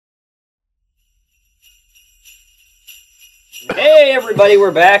Hey everybody,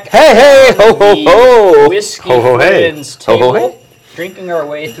 we're back. Hey, ho, ho, ho. Whiskey Ho, ho, hey. Friends Ho, table, ho, hey. drinking our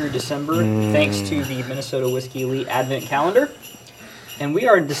way through December thanks to the Minnesota Whiskey Elite Advent Calendar. And we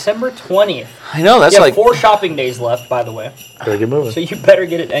are December 20th. I know, that's You have like... 4 shopping days left, by the way. Better get moving. So you better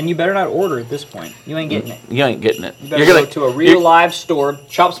get it, and you better not order at this point. You ain't getting it. You ain't getting it. You better go to a real live store.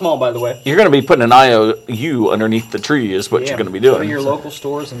 Shop small, by the way. You're going to be putting an IOU underneath the tree is what you're going to be Go to doing. your local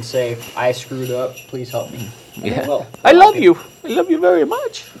stores and say, I screwed up, please help me. Yeah. Well, I love you. I love you very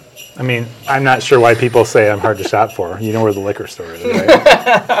much. I mean, I'm not sure why people say I'm hard to shop for. You know where the liquor store is,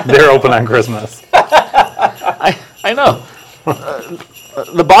 right? They're open on Christmas. I know.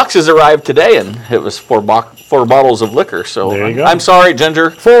 The boxes arrived today, and it was 4 bottles of liquor. So There you go. I'm sorry, Ginger.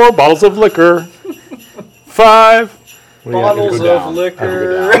 4 bottles of liquor. 5 bottles of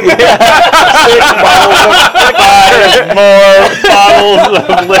liquor. 6 bottles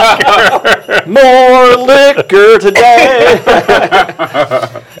of liquor. More liquor today.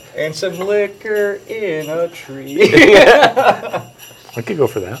 And some liquor in a tree. I could go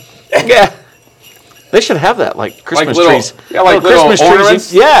for that. Yeah. They should have that, like Christmas little- trees. yeah, like Little little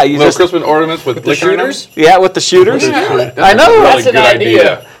ornaments? Yeah, you Little just Christmas ornaments with The liquor in them? shooters? yeah with the shooters. Yeah, I know. That's an good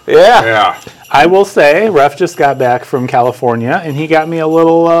idea. Yeah. Yeah. I will say, Ref just got back from California, and he got me a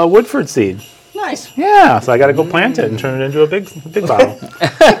little Woodford seed. Nice. Yeah, so I got to go plant it and turn it into a big bottle.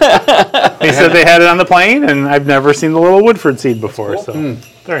 He said they had it on the plane, and I've never seen the little Woodford seed before, Cool. so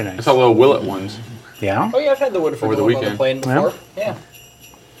very I nice. saw little Willet ones. Yeah. Oh yeah, I've had the Woodford Over the one on the weekend. plane before. Yeah.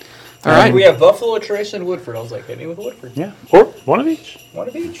 All right. We have Buffalo Trace and Woodford. I was like, hit me with Woodford. Yeah, or one of each, One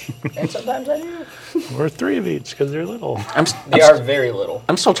of each. And sometimes I do. or 3 of each, because they're little. They are very little.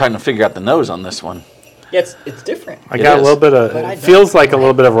 I'm still trying to figure out the nose on this one. Yeah, it's different. I It got a is. little bit But I of, it don't- feels like a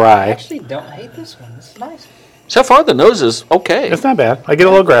little bit of I rye. actually don't hate this one. This is nice. So far, the nose is okay. It's not bad. I get a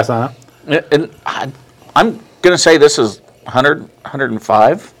little grass on it. And I'm going to say this is 100,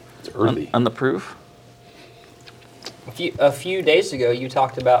 105 It's earthy. on the proof. A few days ago, you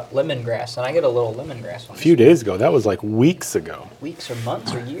talked about lemongrass, and I get a little lemongrass on A few days ago, that was like weeks ago. weeks or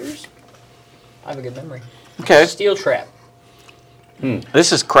months or years. I have a good memory. Okay. Steel Trap.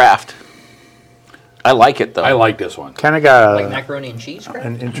 This is craft. I like it, though. I like this one. Kind of got Like macaroni and cheese crap?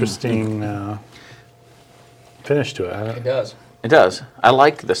 an interesting finish to it. It does. It does. I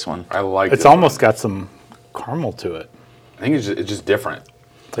like this one. I like It's this almost got some caramel to it. one. I think it's just different.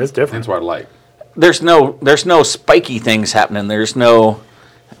 It's different. That's what I like. There's no spiky things happening. There's no,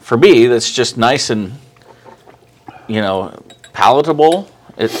 for me, that's just nice and, palatable.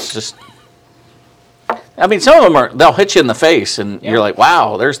 It's just, I mean, some of them they'll hit you in the face and Yeah. you're like,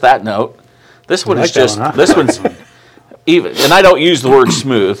 wow, there's that note. This one like is that just, one, huh? this one's even, and I don't use the word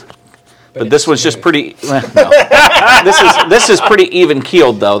smooth, but this it's one's just smooth. pretty, no. This is pretty even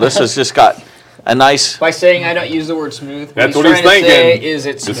keeled though. This has just got a nice, By saying I don't use the word smooth, That's what what he's he's trying to say thinking. is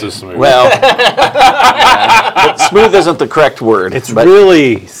it's This smooth. is smooth. well, yeah, but smooth isn't the correct word. It's but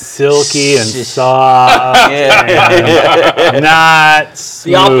really silky and soft, yeah. not the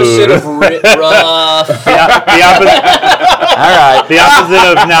smooth. opposite of rough. the opposite, All right. the opposite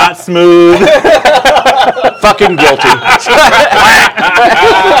of not smooth. Fucking guilty.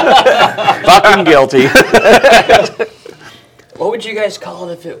 Fucking guilty. What would you guys call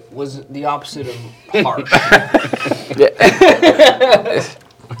it if it was the opposite of harsh?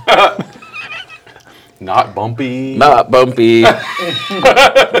 Not bumpy. Not bumpy. That's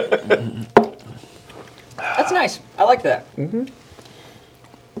nice. I like that.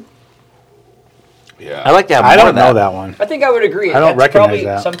 Yeah. I like to have more I don't of know that one. I think I would agree. I don't That's recognize probably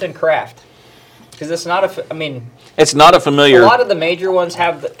that. something craft. Because it's not I mean, It's not a a familiar. lot of the major ones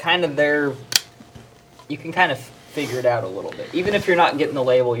have kind of their. You can kind of figure it out a little bit. Even if you're not getting the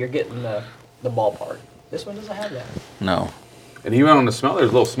label, you're getting the ballpark. This one doesn't have that. No. And even on the smell, there's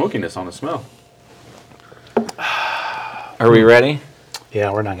a little smokiness on the smell. Are we ready?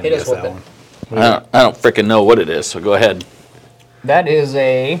 Yeah, we're not going to It is guess what that the- one. I don't freaking know what it is. So go ahead. That is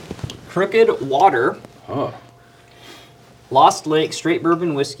a Crooked Water Oh. Lost Lake Straight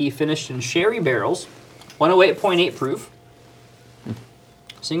Bourbon Whiskey finished in sherry barrels, 108.8 proof,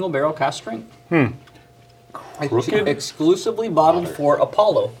 single barrel cask strength. Crooked? Exclusively bottled for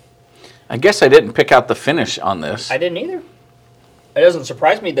Apollo. I guess I didn't pick out the finish on this. I didn't either. It doesn't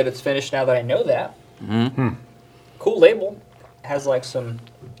surprise me that it's finished now that I know that. Cool label. Has like some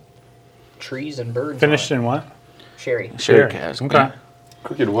trees and birds. Finished on in what? it. Sherry. Sherry Sherry. cask. Okay. yeah.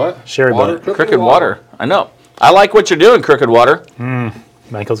 Crooked what? Sherry Water? butter. Crooked water. I know. I like what you're doing, Crooked Water.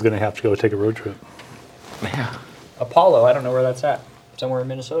 Michael's going to have to go take a road trip. Yeah. Apollo. I don't know where that's at. Somewhere in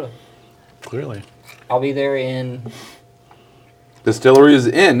Minnesota. Clearly. I'll be there in Distillery is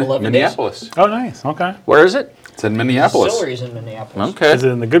in 11 days. Minneapolis. Oh, nice. Okay. Where is it? It's in Minneapolis. Distillery's in Minneapolis. Okay. Is it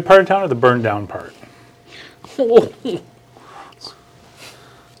in the good part of town or the burned down part?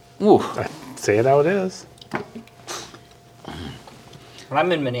 Ooh. Say it how it is. When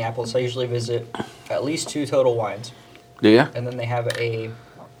I'm in Minneapolis, I usually visit at least 2 Total Wines. Do you? And then they have a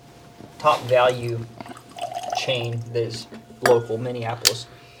top value chain that is local, Minneapolis.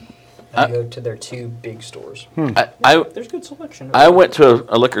 And I go to their 2 big stores. I There's good selection. I went to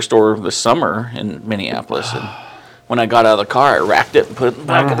a liquor store this summer in Minneapolis, and when I got out of the car, I racked it and put it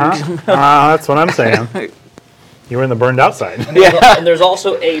back. That's what I'm saying. You were in the burned out side. And there's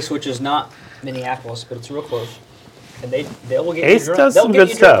also Ace, which is not Minneapolis, but it's real close. And they will get Ace you drunk. does They'll some get good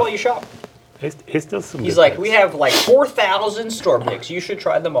you stuff. drunk while you shop. He's still some. He's good like, bits. we have like 4,000 store picks. You should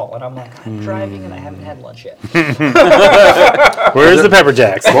try them all. And I'm like, I'm driving and I haven't had lunch yet. Where's the pepper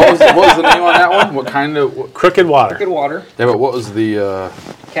jacks? What was the name on that one? What kind of? Crooked water. Good water. Yeah, but what was the?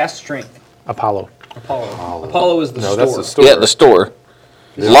 Cast strength. Apollo. Apollo. Apollo is the No, store. that's the store. Yeah, the store.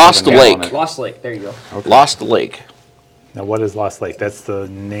 Lost the name on Lake. it. Lost Lake. There you go. Okay. Lost Lake. Now, what is Lost Lake? That's the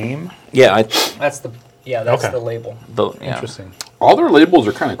name? Yeah, That's the Okay. the label. yeah. Interesting. All their labels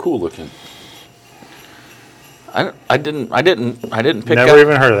are kind of cool looking. I didn't pick Never up.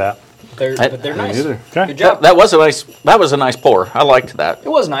 even heard of that. But they're nice. neither. Okay. Good job. That was a nice pour. I liked that. It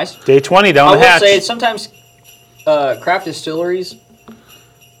was nice. Day 20 down I the will hatch. say sometimes craft distilleries,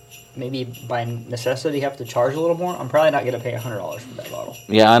 maybe by necessity, have to charge a little more. I'm probably not going to pay $100 for that bottle.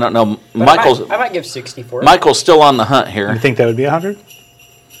 Yeah, I don't know. But I might give 60 for it. Michael's still on the hunt You here. think that would be 100?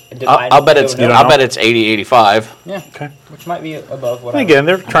 I'll bet it's You don't I'll know? bet it's 80, 85. Yeah, Okay. which might be above what And again,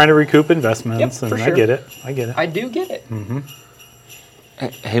 they're trying to recoup investments, Yep, for and sure. I get it. I do get it.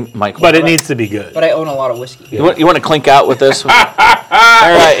 Hey, Michael. But it needs to be good. But I own a lot of whiskey. you want to clink out with this? All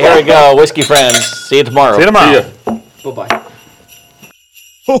right, here we go. Whiskey friends. See you tomorrow. See you tomorrow. Bye-bye.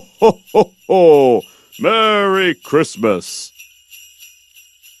 Ho, ho, ho, ho. Merry Christmas.